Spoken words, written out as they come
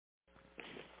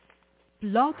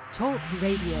Blog Talk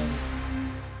Radio.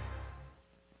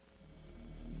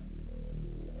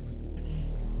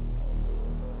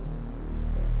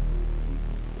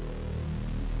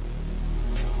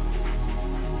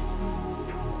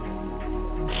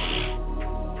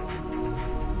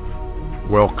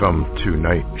 Welcome to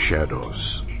Night Shadows.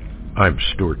 I'm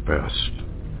Stuart Best,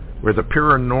 where the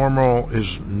paranormal is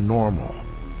normal,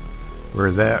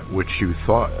 where that which you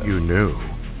thought you knew,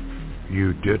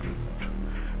 you didn't,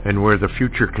 and where the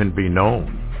future can be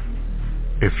known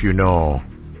if you know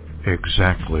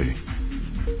exactly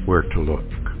where to look.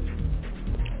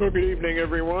 Well, good evening,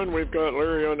 everyone. We've got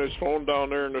Larry on his phone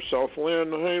down there in the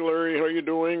Southland. Hey, Larry, how you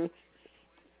doing?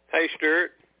 Hey,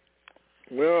 Stuart.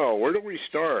 Well, where do we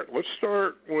start? Let's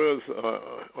start with,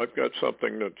 I've got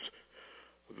something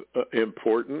that's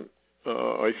important,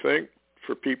 I think,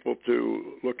 for people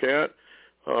to look at.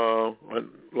 I'd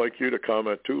like you to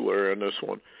comment too, Larry, on this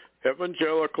one.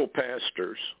 Evangelical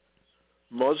pastors,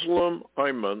 Muslim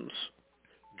imams,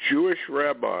 Jewish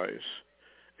rabbis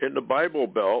in the Bible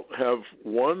Belt have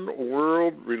one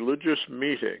world religious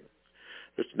meeting.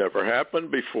 It's never happened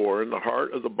before in the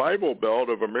heart of the Bible Belt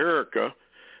of America,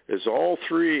 as all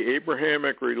three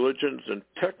Abrahamic religions in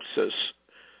Texas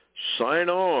sign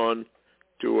on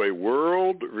to a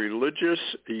world religious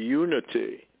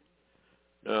unity.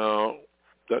 Now,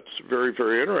 that's very,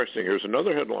 very interesting. Here's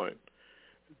another headline.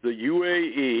 The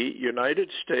UAE, United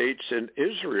States, and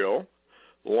Israel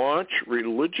launch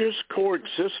religious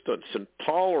coexistence and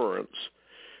tolerance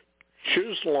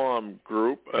Chislam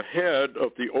group ahead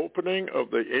of the opening of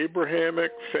the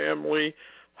Abrahamic family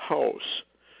house.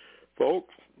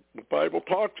 Folks, the Bible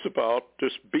talks about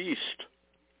this beast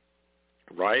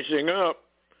rising up.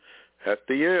 At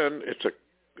the end, it's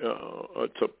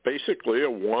basically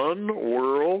a one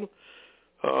world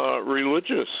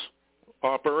religious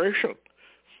operation,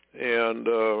 and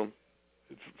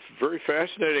it's very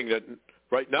fascinating that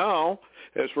right now,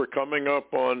 as we're coming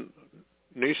up on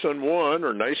Nisan 1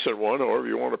 or Nisan 1, however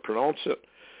you want to pronounce it,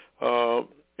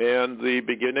 and the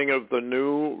beginning of the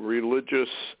new religious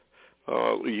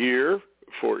year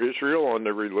for Israel on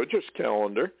the religious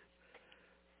calendar.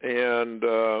 And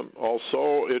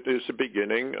also it is the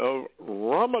beginning of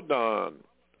Ramadan.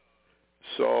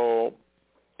 So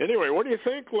anyway, what do you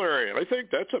think, Larry? I think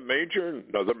that's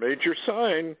another major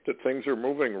sign that things are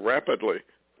moving rapidly.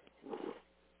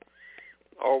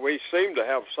 Oh, we seem to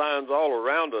have signs all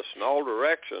around us in all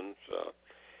directions.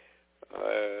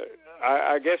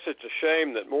 I guess it's a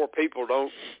shame that more people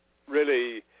don't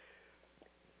really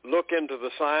look into the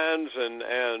signs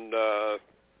and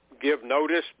give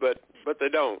notice, but they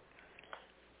don't.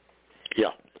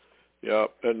 Yeah,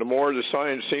 and the more the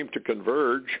signs seem to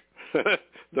converge,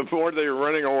 the more they're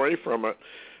running away from it.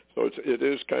 So it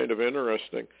is kind of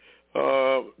interesting.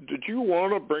 Did you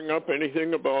want to bring up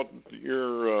anything about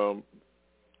your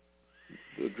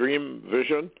the dream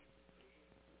vision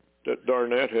that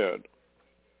Darnett had?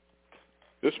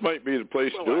 This might be the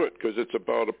place to do it because it's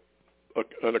about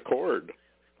an accord.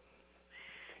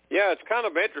 Yeah, it's kind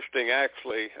of interesting,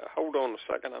 actually. Hold on a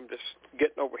second. I'm just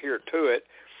getting over here to it.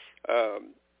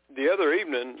 The other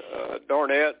evening,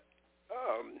 Darnett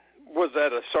was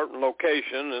at a certain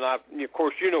location, and of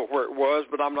course, you know where it was,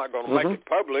 but I'm not going to make it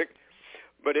public.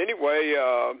 But anyway,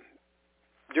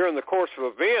 during the course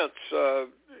of events,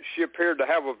 she appeared to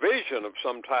have a vision of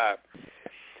some type.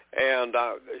 And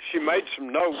she made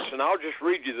some notes, and I'll just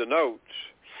read you the notes.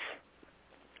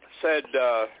 Said,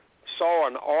 saw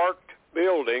an arced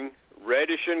building,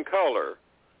 reddish in color.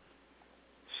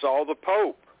 Saw the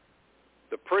Pope,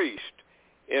 the priest,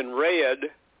 in red,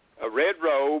 a red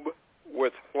robe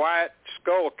with white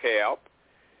skull cap.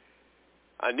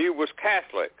 I knew was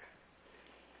Catholic.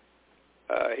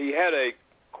 He had a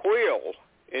quill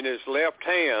in his left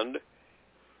hand,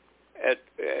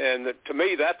 and to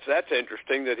me that's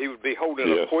interesting that he would be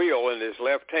holding a quill in his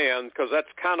left hand, because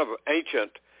that's kind of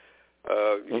ancient.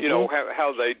 You know,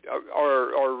 how they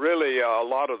are really a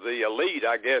lot of the elite,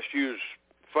 I guess, use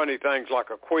funny things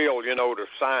like a quill, you know, to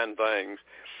sign things.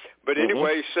 But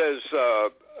anyway, he says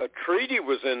a treaty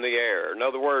was in the air. In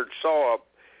other words, saw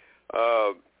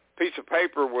a piece of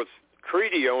paper with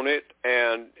treaty on it,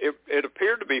 and it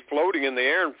appeared to be floating in the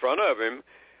air in front of him,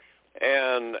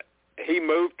 and he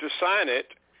moved to sign it.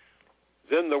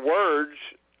 Then the words,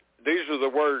 these are the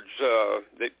words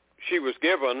that she was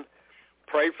given: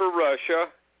 pray for Russia,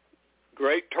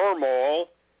 great turmoil,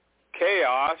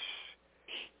 chaos.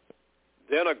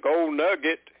 Then a gold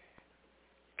nugget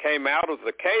came out of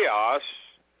the chaos.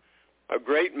 A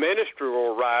great ministry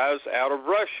will rise out of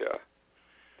Russia.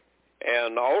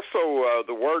 And also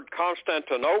the word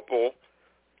Constantinople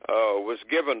was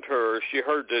given to her. She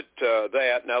heard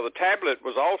that. Now, the tablet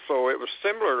was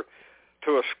similar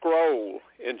to a scroll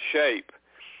in shape.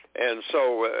 And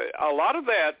so a lot of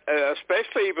that,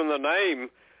 especially even the name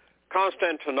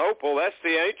Constantinople, that's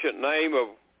the ancient name of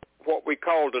what we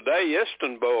call today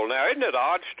Istanbul. Now, isn't it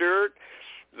odd, Stuart,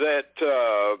 that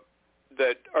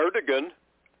Erdogan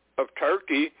of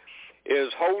Turkey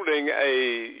is holding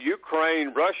a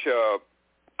Ukraine-Russia,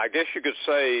 I guess you could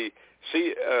say,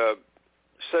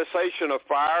 cessation of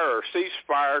fire or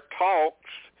ceasefire talks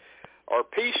or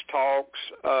peace talks,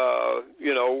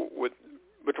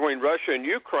 between Russia and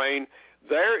Ukraine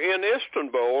there in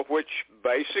Istanbul, which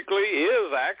basically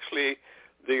is actually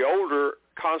the older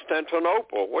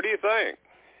Constantinople. What do you think?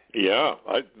 Yeah,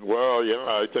 I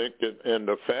think and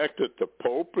the fact that the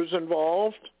Pope is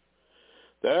involved,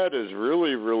 that is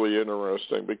really, really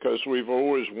interesting, because we've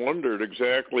always wondered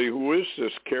exactly who is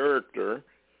this character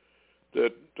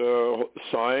that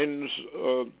signs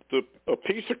a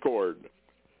peace accord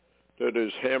that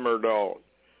is hammered out.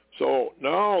 So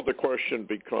now the question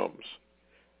becomes,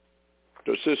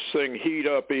 does this thing heat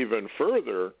up even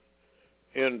further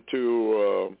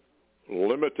into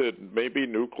limited, maybe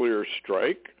nuclear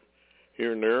strike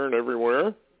here and there and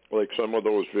everywhere, like some of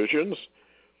those visions?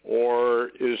 Or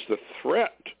is the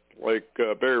threat, like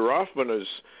Barry Rothman has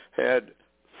had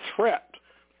threat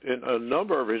in a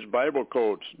number of his Bible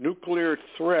codes, nuclear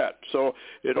threat. So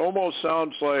it almost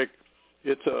sounds like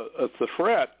it's a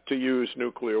threat to use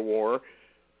nuclear war,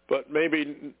 but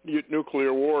maybe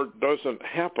nuclear war doesn't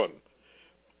happen.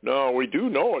 No, we do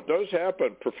know it does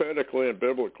happen prophetically and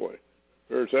biblically.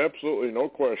 There's absolutely no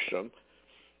question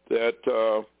that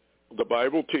the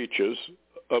Bible teaches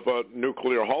of a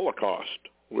nuclear holocaust,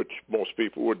 which most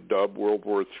people would dub World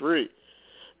War III.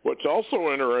 What's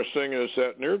also interesting is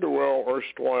that ne'er-do-well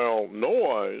erstwhile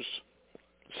no-eyes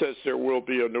says there will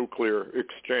be a nuclear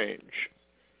exchange.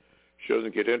 She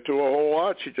doesn't get into a whole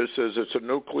lot. She just says it's a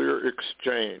nuclear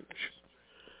exchange.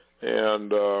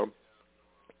 And,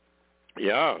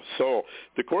 so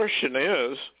the question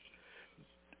is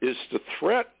the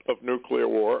threat of nuclear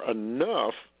war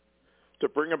enough to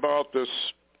bring about this,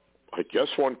 I guess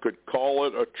one could call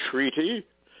it a treaty?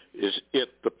 Is it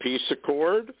the peace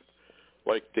accord,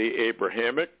 like the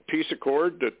Abrahamic peace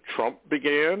accord that Trump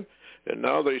began? And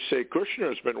now they say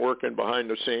Kushner's been working behind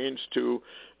the scenes to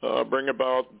bring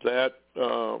about that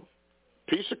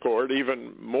peace accord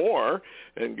even more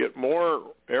and get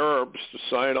more Arabs to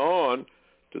sign on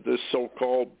to this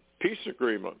so-called peace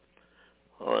agreement.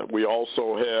 We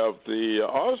also have the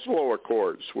Oslo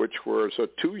Accords, which was a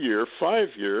 2-year,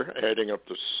 5-year, adding up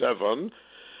to 7,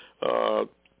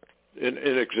 in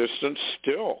existence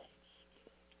still.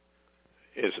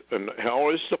 And how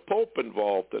is the Pope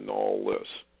involved in all this?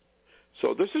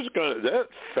 So this is that's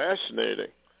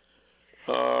fascinating.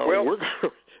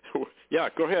 Yeah,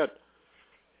 go ahead.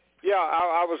 Yeah,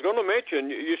 I was going to mention,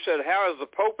 you said, how is the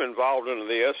Pope involved in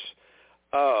this?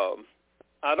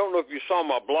 I don't know if you saw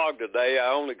my blog today.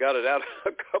 I only got it out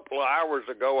a couple of hours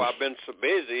ago. I've been so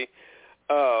busy.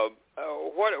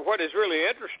 What is really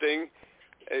interesting,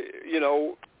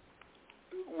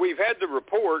 we've had the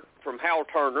report from Hal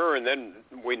Turner, and then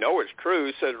we know it's true.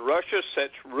 It says Russia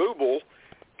sets ruble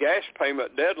gas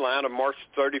payment deadline of March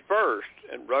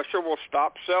 31st, and Russia will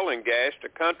stop selling gas to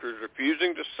countries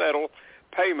refusing to settle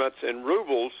payments in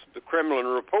rubles, the Kremlin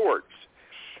reports.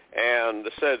 And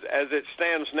it says, as it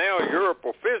stands now, Europe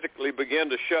will physically begin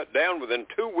to shut down within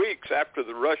 2 weeks after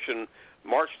the Russian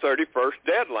March 31st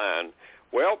deadline.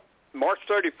 Well, March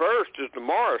 31st is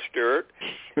tomorrow, Stuart,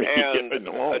 and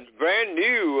a brand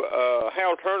new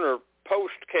Hal Turner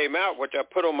post came out, which I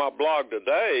put on my blog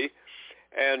today,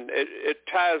 and it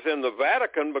ties in the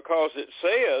Vatican because it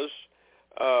says,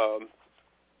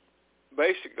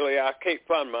 basically, I can't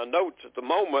find my notes at the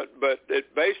moment, but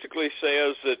it basically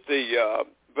says that the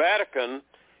Vatican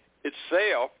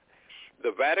itself,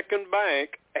 the Vatican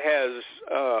Bank, has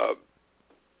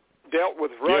dealt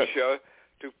with Russia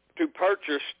to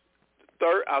purchase,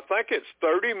 I think it's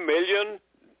 30 million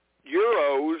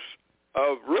euros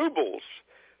of rubles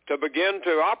to begin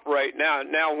to operate.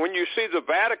 Now, when you see the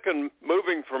Vatican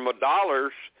moving from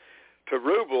dollars to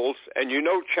rubles, and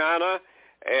China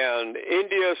and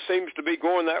India seems to be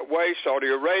going that way, Saudi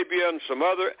Arabia and some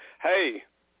other, hey,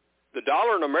 the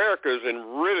dollar in America is in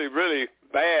really, really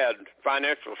bad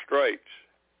financial straits.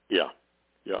 Yeah.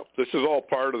 This is all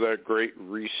part of that great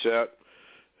reset,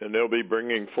 and they'll be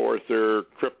bringing forth their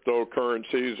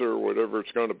cryptocurrencies or whatever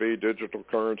it's going to be, digital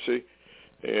currency,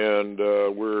 and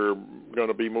we're going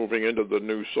to be moving into the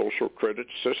new social credit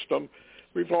system.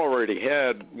 We've already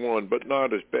had one, but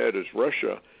not as bad as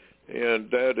Russia, and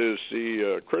that is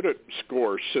the credit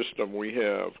score system we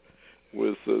have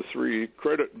with the 3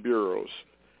 credit bureaus.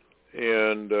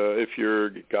 And if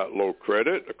you've got low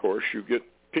credit, of course, you get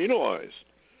penalized.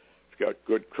 If you've got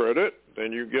good credit,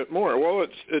 then you get more. Well,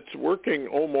 it's working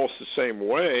almost the same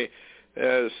way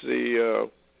as the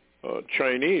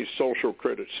Chinese social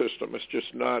credit system. It's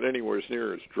just not anywhere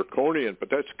near as draconian, but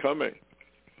that's coming.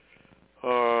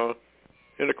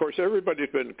 And, of course, everybody's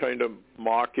been kind of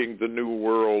mocking the New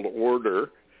World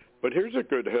Order. But here's a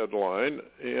good headline,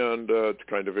 and it's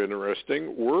kind of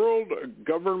interesting. World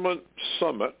Government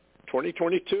Summit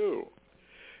 2022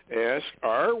 asks,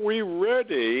 are we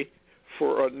ready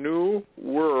for a new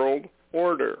world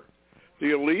order?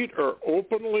 The elite are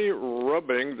openly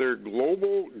rubbing their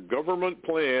global government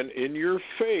plan in your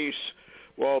face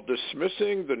while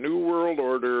dismissing the New World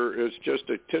Order as just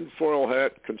a tinfoil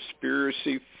hat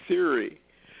conspiracy theory.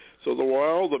 So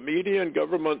while the media and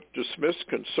government dismiss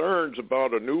concerns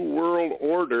about a New World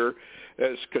Order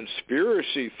as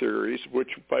conspiracy theories, which,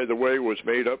 by the way, was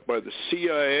made up by the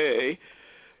CIA,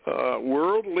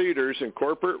 world leaders and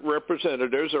corporate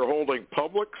representatives are holding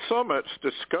public summits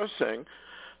discussing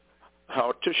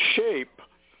how to shape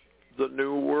the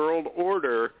New World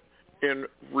Order in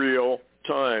real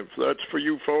time. So that's for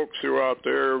you folks who are out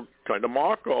there kind of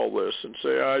mock all this and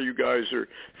say, you guys are,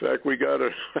 in fact, we got a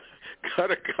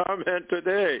comment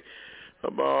today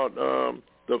about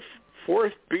the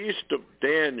fourth beast of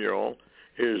Daniel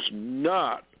is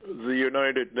not the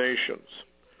United Nations.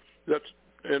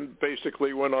 And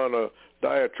basically went on a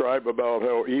diatribe about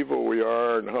how evil we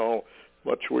are and how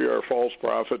much we are false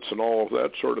prophets and all of that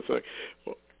sort of thing.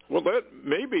 Well, that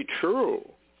may be true,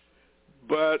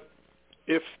 but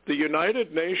if the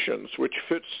United Nations, which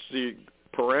fits the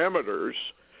parameters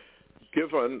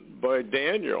given by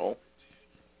Daniel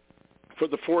for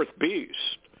the fourth beast,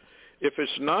 if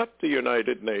it's not the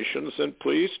United Nations, then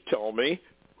please tell me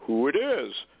who it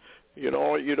is. You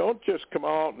know, you don't just come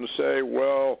out and say,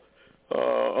 well,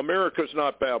 America's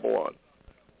not Babylon.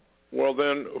 Well,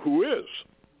 then who is?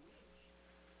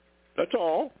 That's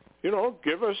all. You know,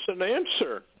 give us an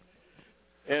answer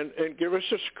and give us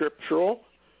a scriptural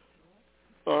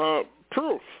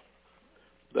proof.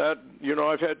 That, you know,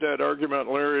 I've had that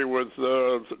argument, Larry, with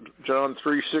John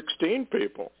 3:16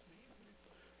 people.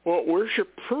 Well, where's your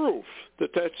proof that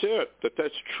that's it, that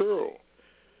that's true?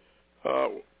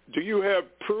 Do you have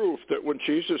proof that when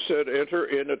Jesus said, enter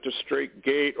in at the straight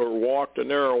gate or walk the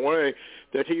narrow way,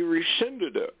 that he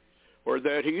rescinded it? Or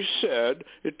that he said,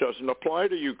 it doesn't apply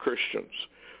to you Christians?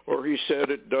 Or he said,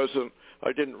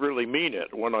 I didn't really mean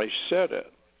it when I said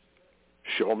it.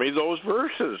 Show me those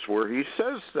verses where he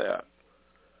says that.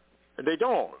 And they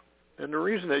don't. And the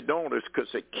reason they don't is because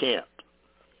they can't.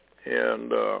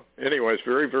 And anyway, it's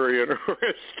very, very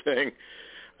interesting.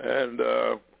 And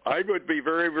I would be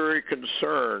very, very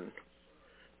concerned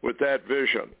with that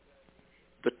vision,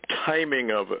 the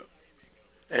timing of it,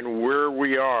 and where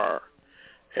we are,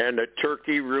 and that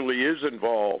Turkey really is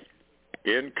involved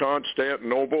in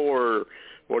Constantinople or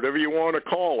whatever you want to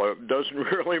call it. Doesn't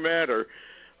really matter.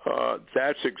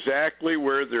 That's exactly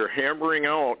where they're hammering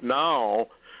out now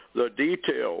the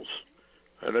details.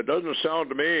 And it doesn't sound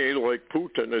to me like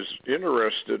Putin is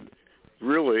interested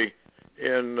really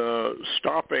in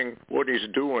stopping what he's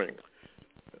doing.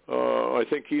 I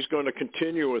think he's going to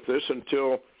continue with this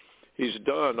until he's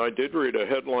done. I did read a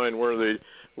headline where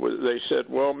they said,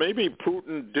 well, maybe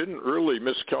Putin didn't really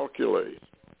miscalculate.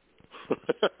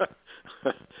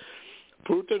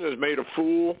 Putin has made a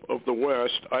fool of the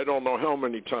West I don't know how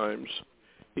many times.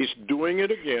 He's doing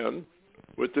it again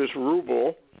with this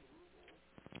ruble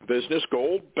business,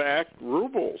 gold-backed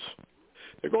rubles.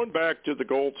 They're going back to the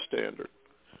gold standard.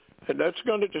 And that's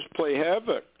going to just play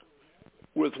havoc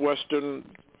with Western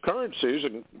currencies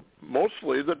and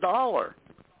mostly the dollar.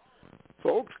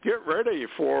 Folks, get ready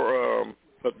for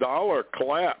a dollar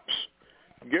collapse.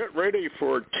 Get ready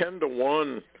for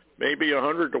 10-to-1, maybe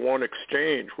 100-to-1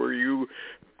 exchange where you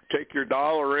take your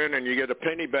dollar in and you get a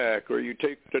penny back, or you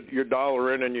take your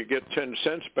dollar in and you get 10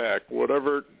 cents back,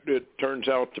 whatever it turns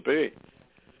out to be.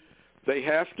 They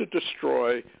have to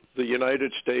destroy the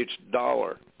United States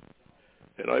dollar.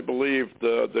 And I believe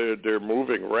they're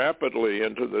moving rapidly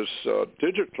into this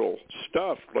digital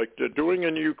stuff like they're doing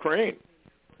in Ukraine.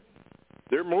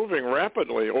 They're moving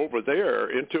rapidly over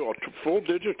there into a full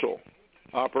digital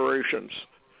operations,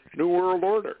 New World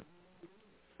Order.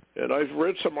 And I've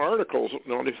read some articles,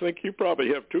 and I think you probably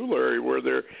have too, Larry, where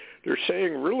they're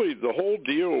saying really the whole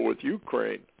deal with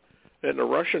Ukraine and the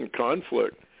Russian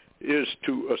conflict is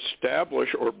to establish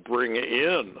or bring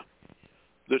in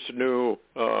this new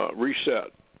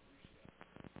reset.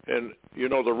 And, you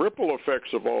know, the ripple effects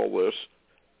of all this,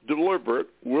 deliberate,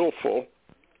 willful,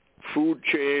 food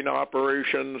chain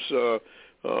operations,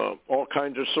 all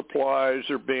kinds of supplies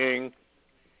are being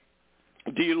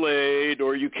delayed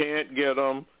or you can't get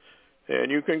them.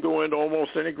 And you can go into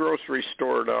almost any grocery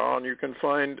store now and you can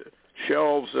find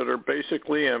shelves that are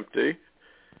basically empty.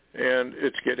 And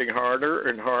it's getting harder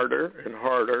and harder and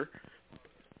harder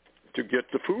to get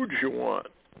the foods you want.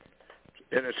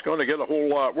 And it's going to get a whole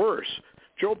lot worse.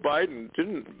 Joe Biden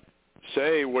didn't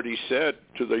say what he said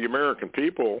to the American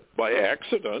people by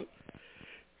accident.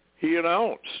 He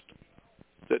announced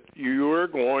that you are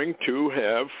going to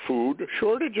have food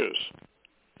shortages.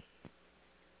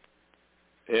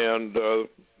 And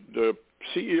the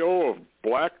CEO of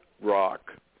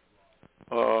BlackRock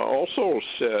also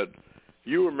said,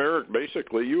 you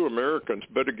Americans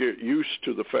better get used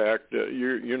to the fact that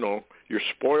you're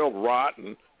spoiled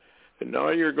rotten, and now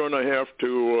you're going to have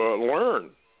to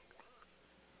learn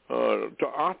to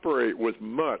operate with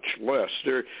much less.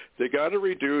 They got to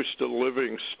reduce the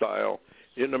living style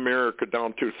in America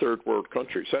down to third world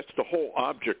countries. That's the whole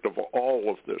object of all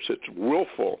of this. It's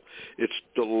willful. It's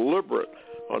deliberate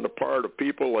on the part of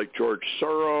people like George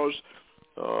Soros,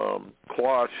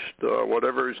 Klaus,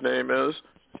 whatever his name is,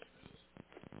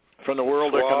 from the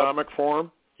World Schwab. Economic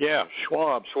Forum. Yeah,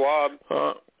 Schwab.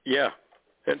 Yeah.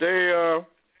 And they,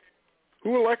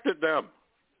 who elected them?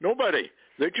 Nobody.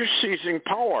 They're just seizing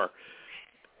power.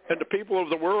 And the people of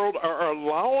the world are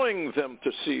allowing them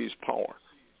to seize power.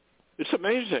 It's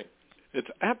amazing. It's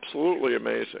absolutely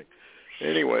amazing.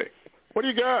 Anyway, what do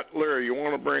you got, Larry, you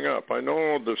want to bring up? I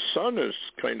know the sun is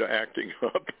kind of acting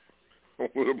up a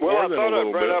little more well, than I thought a I'd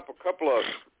little bring bit. up a couple of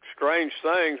strange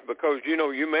things because,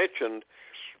 you mentioned,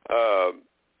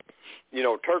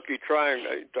 Turkey trying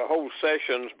to hold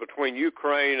sessions between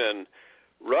Ukraine and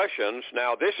Russians.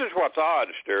 Now, this is what's odd,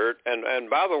 Stuart, and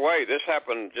by the way, this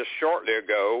happened just shortly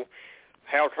ago.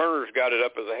 Hal Turner's got it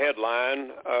up as a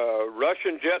headline.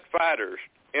 Russian jet fighters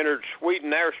entered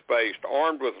Sweden airspace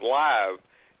armed with live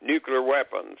nuclear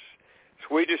weapons.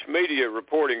 Swedish media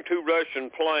reporting 2 Russian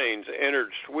planes entered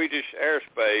Swedish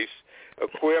airspace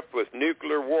equipped with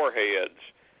nuclear warheads.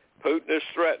 Putin has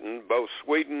threatened both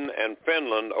Sweden and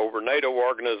Finland over NATO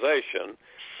organization.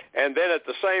 And then at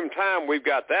the same time, we've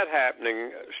got that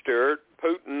happening, Stuart.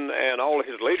 Putin and all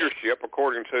his leadership,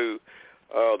 according to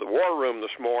the War Room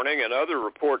this morning and other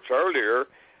reports earlier,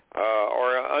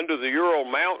 are under the Ural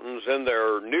Mountains in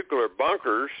their nuclear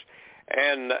bunkers.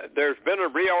 And there's been a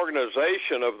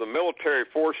reorganization of the military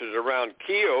forces around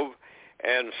Kyiv,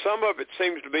 and some of it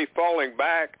seems to be falling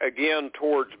back again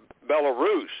towards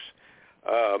Belarus,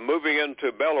 moving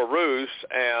into Belarus.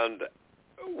 And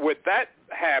with that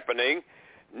happening,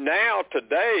 now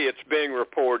today it's being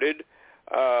reported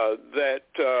that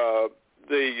the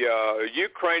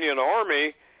Ukrainian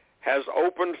army has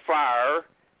opened fire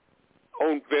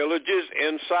on villages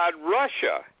inside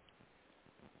Russia.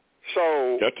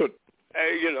 So That's a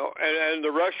and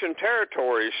the Russian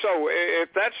territory. So if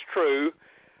that's true,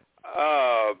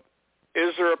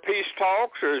 is there a peace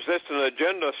talks, or is this an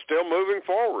agenda still moving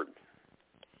forward?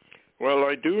 Well,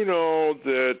 I do know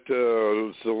that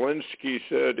Zelensky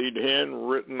said he'd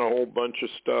handwritten a whole bunch of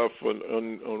stuff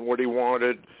on what he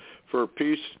wanted for a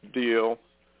peace deal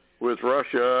with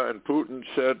Russia, and Putin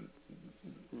said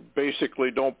basically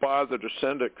don't bother to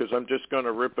send it because I'm just going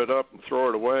to rip it up and throw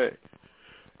it away.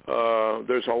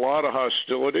 There's a lot of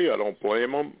hostility. I don't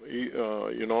blame him,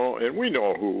 and we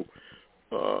know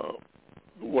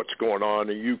what's going on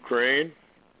in Ukraine.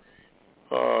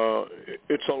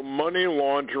 It's a money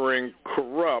laundering,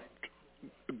 corrupt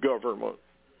government,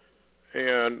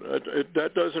 and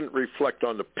that doesn't reflect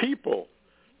on the people.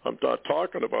 I'm not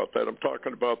talking about that. I'm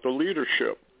talking about the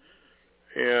leadership.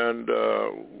 And,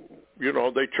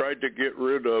 they tried to get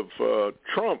rid of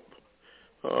Trump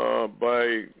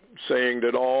by saying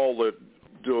that all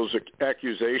those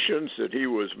accusations that he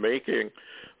was making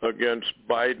against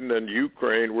Biden and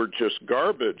Ukraine were just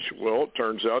garbage. Well, it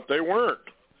turns out they weren't.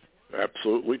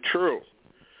 Absolutely true.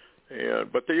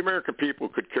 But the American people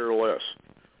could care less.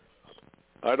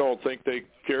 I don't think they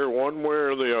care one way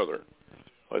or the other.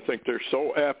 I think they're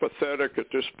so apathetic at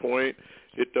this point,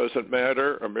 it doesn't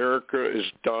matter. America is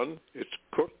done. It's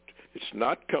cooked. It's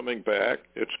not coming back.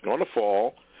 It's going to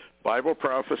fall. Bible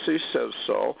prophecy says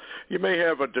so. You may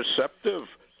have a deceptive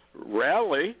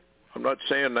rally. I'm not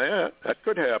saying that. That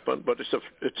could happen, but it's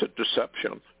a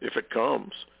deception if it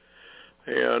comes.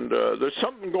 And there's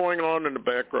something going on in the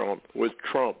background with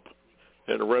Trump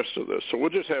and the rest of this. So we'll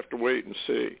just have to wait and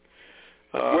see.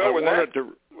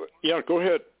 Yeah, go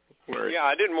ahead, Larry. Yeah,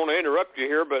 I didn't want to interrupt you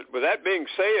here, but with that being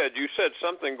said, you said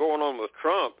something going on with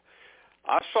Trump.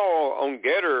 I saw on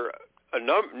Getter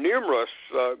numerous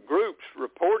groups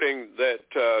reporting that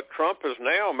Trump has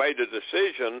now made a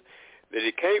decision that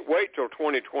he can't wait till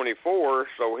 2024,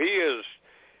 so he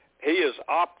has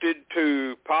opted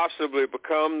to possibly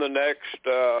become the next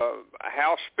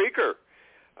House Speaker,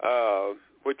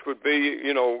 which would be,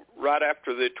 right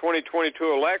after the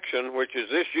 2022 election, which is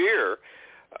this year.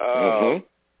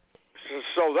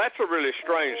 So that's a really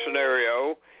strange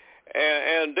scenario.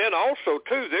 And then also,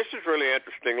 too, this is really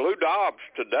interesting. Lou Dobbs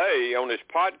today on his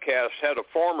podcast had a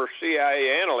former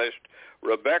CIA analyst,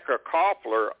 Rebecca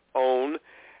Koffler, on,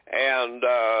 and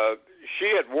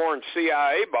she had warned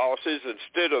CIA bosses,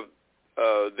 instead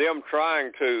of them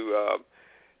trying to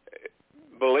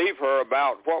believe her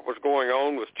about what was going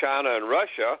on with China and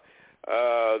Russia,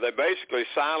 they basically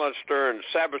silenced her and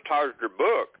sabotaged her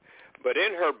book. But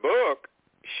in her book,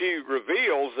 she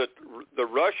reveals that the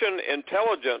Russian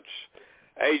intelligence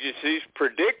agencies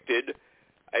predicted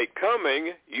a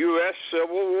coming U.S.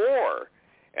 Civil War,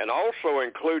 and also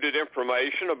included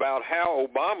information about how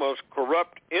Obama's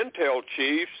corrupt intel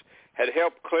chiefs had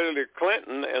helped Hillary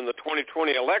Clinton in the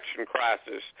 2020 election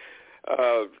crisis.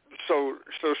 So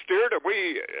Stuart,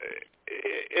 we,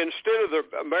 instead of the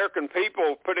American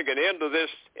people putting an end to this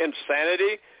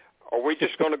insanity, are we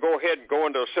just going to go ahead and go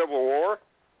into a civil war?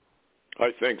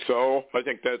 I think so. I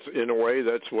think that's, in a way,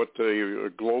 that's what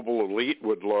the global elite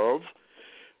would love,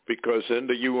 because then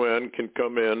the UN can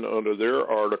come in under their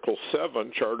Article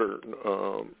 7, Charter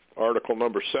Article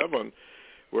number 7,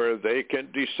 where they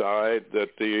can decide that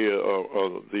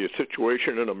the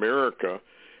situation in America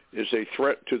is a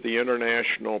threat to the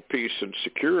international peace and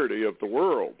security of the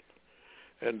world.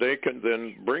 And they can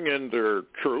then bring in their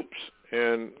troops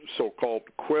and so-called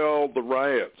quell the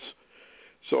riots.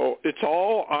 So it's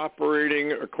all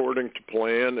operating according to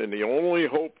plan, and the only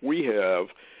hope we have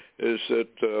is that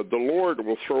the Lord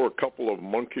will throw a couple of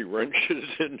monkey wrenches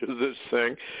into this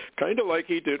thing, kind of like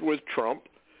he did with Trump.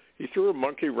 He threw a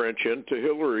monkey wrench into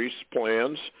Hillary's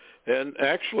plans, and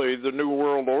actually the New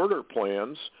World Order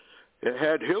plans.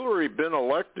 Had Hillary been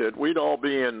elected, we'd all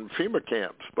be in FEMA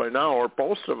camps by now, or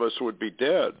most of us would be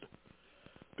dead,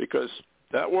 because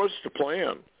that was the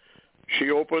plan.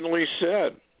 She openly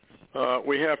said,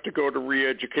 we have to go to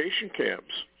re-education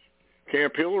camps,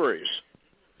 Camp Hillary's,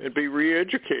 and be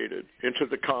re-educated into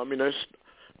the communist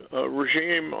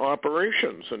regime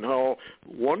operations and how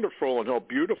wonderful and how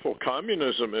beautiful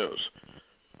communism is.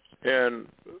 And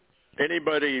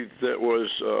anybody that was,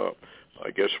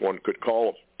 I guess one could call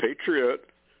a patriot,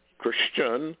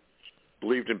 Christian,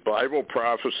 believed in Bible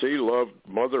prophecy, loved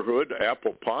motherhood,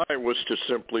 apple pie, was to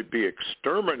simply be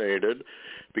exterminated,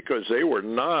 because they were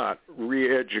not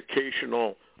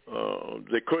re-educational.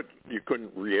 You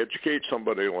couldn't re-educate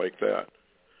somebody like that.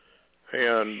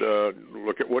 And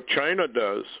look at what China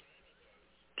does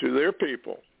to their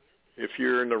people. If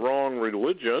you're in the wrong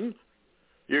religion,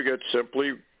 you get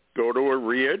simply go to a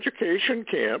re-education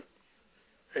camp,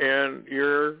 and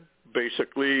you're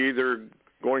basically either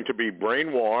going to be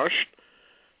brainwashed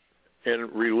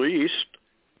and released,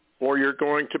 or you're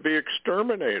going to be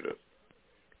exterminated.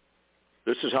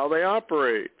 This is how they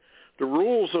operate. The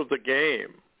rules of the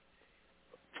game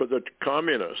for the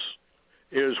communists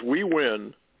is we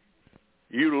win,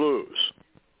 you lose.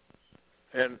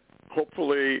 And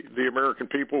hopefully the American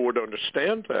people would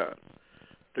understand that.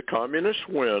 The communists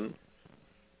win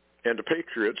and the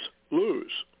patriots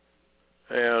lose.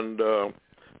 And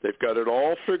they've got it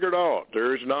all figured out.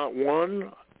 There's not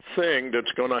one thing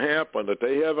that's going to happen that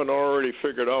they haven't already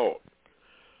figured out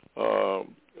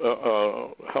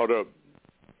how to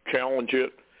challenge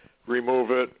it,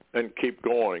 remove it, and keep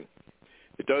going.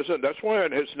 It doesn't. That's why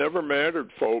it has never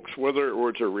mattered, folks, whether it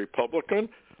was a Republican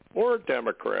or a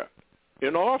Democrat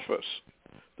in office.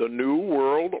 The New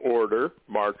World Order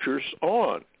marches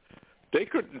on.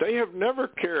 They have never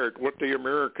cared what the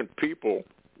American people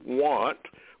want,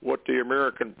 what the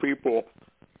American people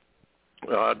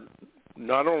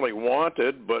not only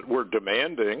wanted but were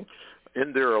demanding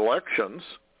in their elections.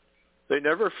 They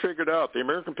never figured out, the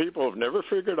American people have never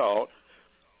figured out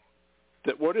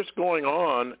that what is going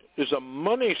on is a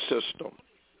money system,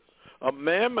 a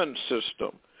mammon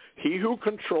system. He who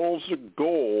controls the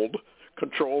gold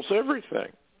controls everything.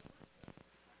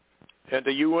 And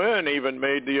the UN even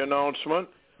made the announcement,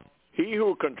 he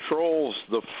who controls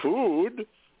the food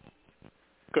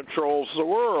controls the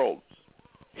world.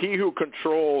 He who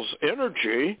controls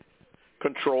energy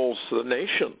controls the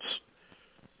nations.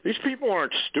 These people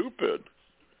aren't stupid.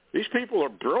 These people are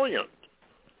brilliant.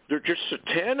 They're just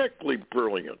satanically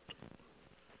brilliant.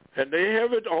 And they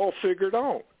have it all figured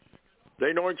out.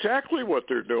 They know exactly what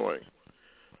they're doing.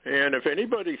 And if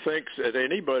anybody thinks that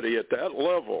anybody at that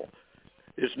level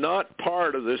is not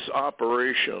part of this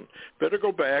operation, better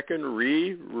go back and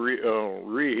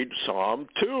read Psalm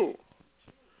 2.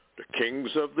 The kings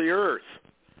of the earth,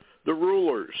 the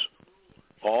rulers,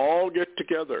 all get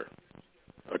together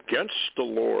against the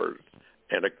Lord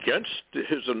and against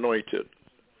his anointed.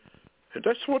 And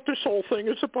that's what this whole thing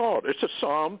is about. It's a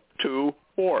Psalm 2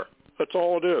 war. That's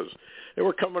all it is. And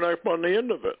we're coming up on the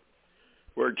end of it,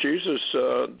 where Jesus,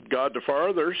 God the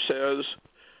Father, says,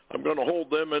 I'm going to hold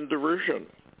them in derision.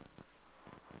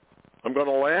 I'm going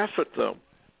to laugh at them.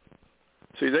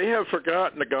 See, they have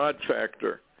forgotten the God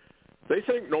factor. They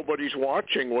think nobody's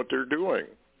watching what they're doing.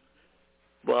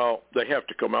 Well, they have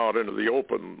to come out into the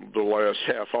open the last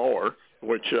half hour,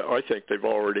 which I think they've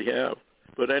already have.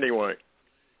 But anyway,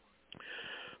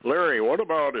 Larry, what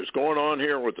about is going on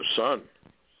here with the sun?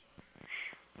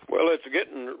 Well, it's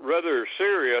getting rather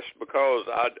serious because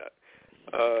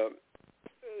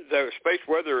the space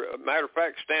weather, matter of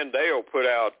fact, Stan Deyo put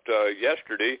out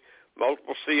yesterday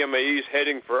multiple CMEs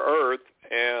heading for Earth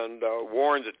and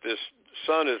warned that this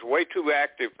sun is way too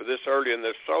active for this early in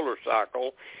this solar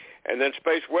cycle. And then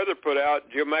Space Weather put out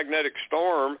geomagnetic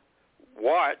storm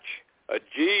watch, a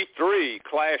G3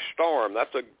 class storm.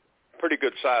 That's a pretty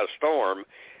good sized storm,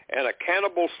 and a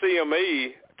cannibal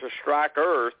CME to strike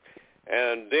Earth,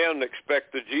 and then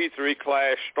expect the G3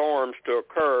 class storms to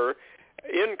occur.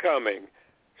 Incoming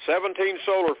 17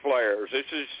 solar flares. This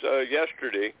is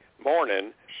yesterday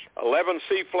morning. 11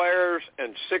 C flares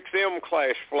and 6 M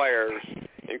class flares,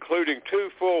 including 2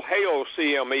 full halo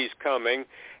CMEs coming.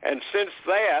 And since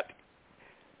that,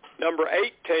 number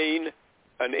 18,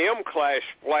 an M class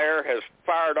flare has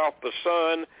fired off the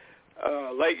sun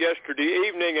late yesterday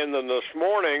evening, and then this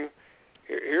morning,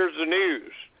 here's the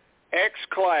news.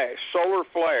 X-class solar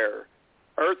flare.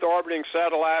 Earth orbiting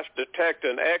satellites detect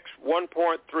an X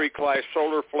 1.3 class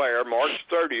solar flare March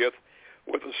 30th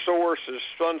with the source is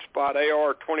Sunspot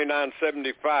AR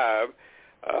 2975.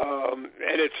 And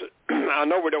it's, I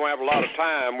know we don't have a lot of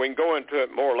time. We can go into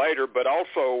it more later, but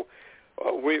also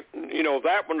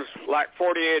that one's like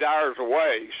 48 hours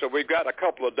away, so we've got a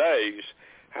couple of days.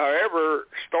 However,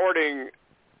 starting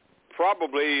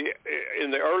probably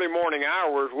in the early morning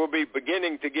hours, we'll be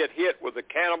beginning to get hit with the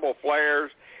cannibal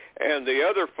flares and the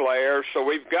other flares. So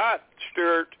we've got,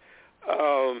 Stuart,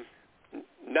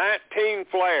 19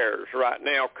 flares right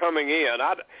now coming in.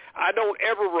 I don't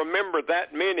ever remember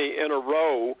that many in a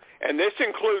row, and this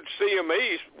includes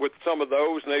CMEs with some of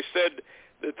those, and they said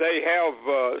that they have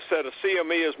said a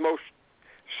CME is most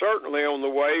certainly on the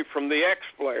way from the X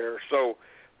flare. So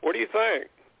what do you think?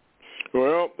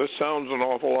 Well, this sounds an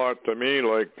awful lot to me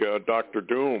like Dr.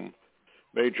 Doom,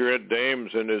 Major Ed Dames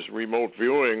in his remote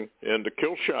viewing and the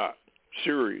Kill Shot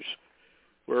series,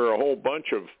 where a whole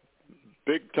bunch of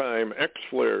big-time X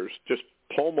flares just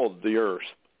pummeled the Earth.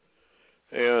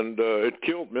 And it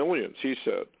killed millions, he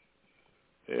said.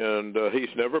 And he's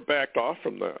never backed off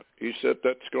from that. He said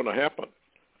that's going to happen.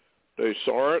 They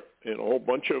saw it, and a whole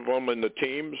bunch of them in the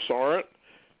team saw it.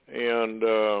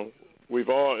 And we've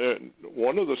all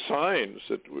one of the signs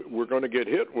that we're going to get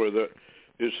hit with it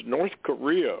is North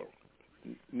Korea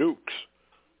nukes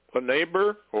a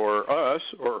neighbor or us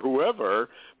or whoever,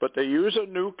 but they use a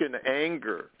nuke in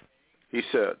anger, he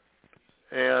said.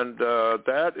 And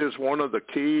that is one of the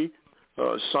key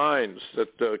signs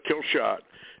that the kill shot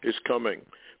is coming.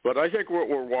 But I think what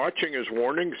we're watching is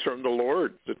warnings from the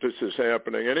Lord that this is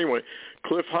happening. Anyway,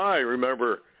 Cliff High,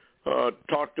 remember,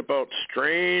 talked about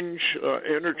strange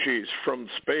energies from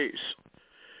space.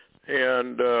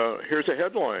 And here's a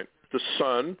headline. The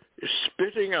sun is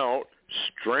spitting out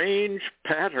strange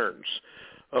patterns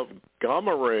of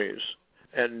gamma rays,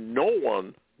 and no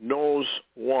one knows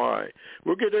why.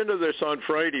 We'll get into this on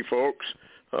Friday, folks.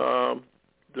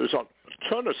 There's a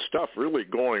ton of stuff really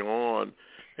going on,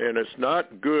 and it's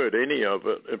not good, any of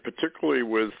it, and particularly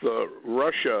with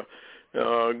Russia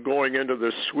going into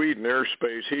this Sweden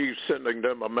airspace. He's sending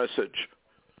them a message.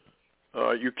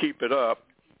 You keep it up,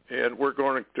 and we're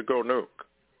going to go nuke.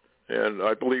 And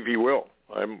I believe he will.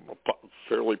 I'm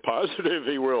fairly positive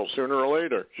he will, sooner or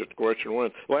later. Just a question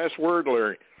when. Last word,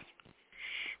 Larry.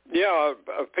 Yeah,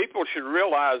 people should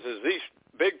realize is these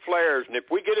big flares, and if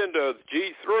we get into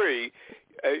G3,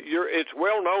 it's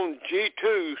well-known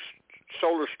G2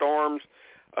 solar storms,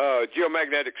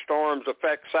 geomagnetic storms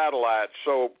affect satellites.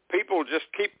 So people just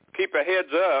keep a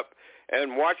heads up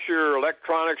and watch your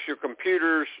electronics, your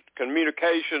computers,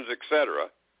 communications, etc.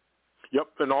 Yep,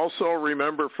 and also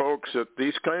remember, folks, that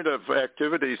these kind of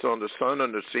activities on the sun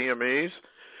and the CMEs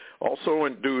also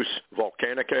induce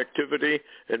volcanic activity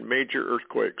and major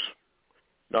earthquakes.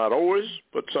 Not always,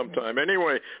 but sometime.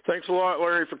 Anyway, thanks a lot,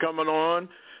 Larry, for coming on,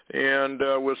 and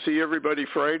we'll see everybody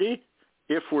Friday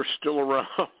if we're still around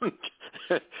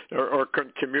or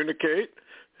can communicate.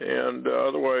 And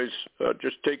otherwise,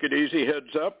 just take it easy,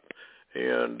 heads up,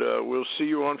 and we'll see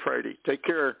you on Friday. Take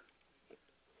care.